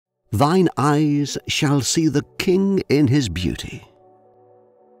thine eyes shall see the King in his beauty.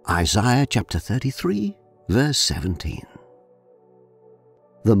 Isaiah chapter 33, verse 17.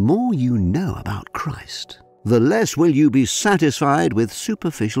 The more you know about Christ, the less will you be satisfied with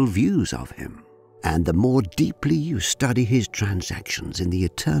superficial views of him, and the more deeply you study his transactions in the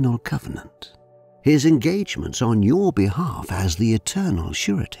eternal covenant, his engagements on your behalf as the eternal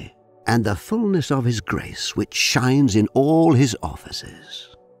surety, and the fullness of his grace which shines in all his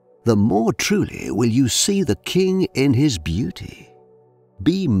offices, the more truly will you see the King in his beauty.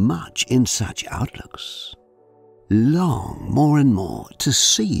 Be much in such outlooks. Long more and more to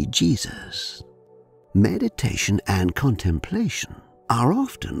see Jesus. Meditation and contemplation are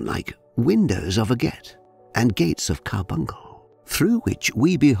often like windows of agate and gates of carbuncle, through which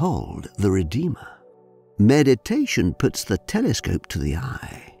we behold the Redeemer. Meditation puts the telescope to the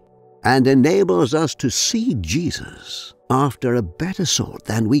eye and enables us to see Jesus after a better sort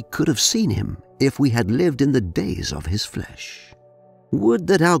than we could have seen him if we had lived in the days of his flesh. Would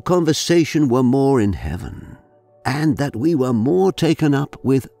that our conversation were more in heaven, and that we were more taken up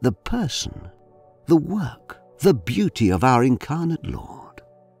with the person, the work, the beauty of our incarnate Lord.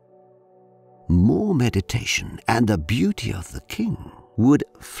 More meditation and the beauty of the King would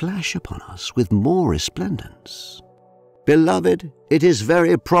flash upon us with more resplendence. Beloved, it is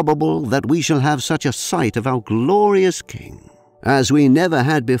very probable that we shall have such a sight of our glorious King as we never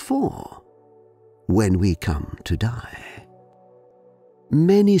had before when we come to die.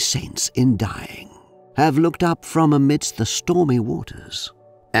 Many saints in dying have looked up from amidst the stormy waters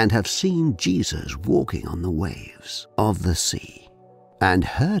and have seen Jesus walking on the waves of the sea and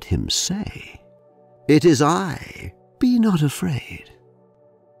heard him say, "It is I, be not afraid."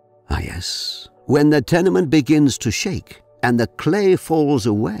 Ah yes, when the tenement begins to shake and the clay falls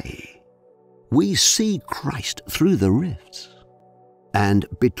away, we see Christ through the rifts, and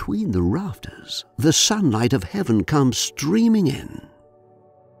between the rafters the sunlight of heaven comes streaming in.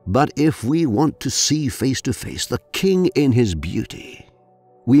 But if we want to see face to face the King in his beauty,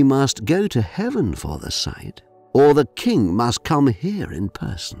 we must go to heaven for the sight, or the King must come here in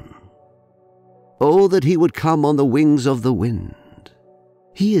person. Oh, that he would come on the wings of the wind.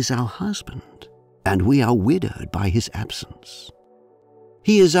 He is our husband, and we are widowed by his absence.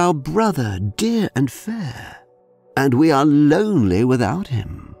 He is our brother, dear and fair, and we are lonely without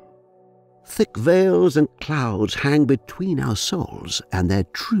him. Thick veils and clouds hang between our souls and their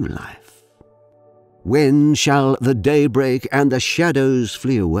true life. When shall the day break and the shadows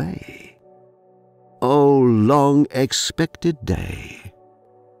flee away? O long expected day,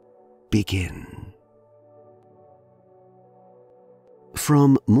 begin.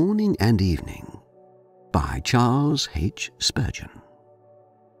 From Morning and Evening by Charles H. Spurgeon.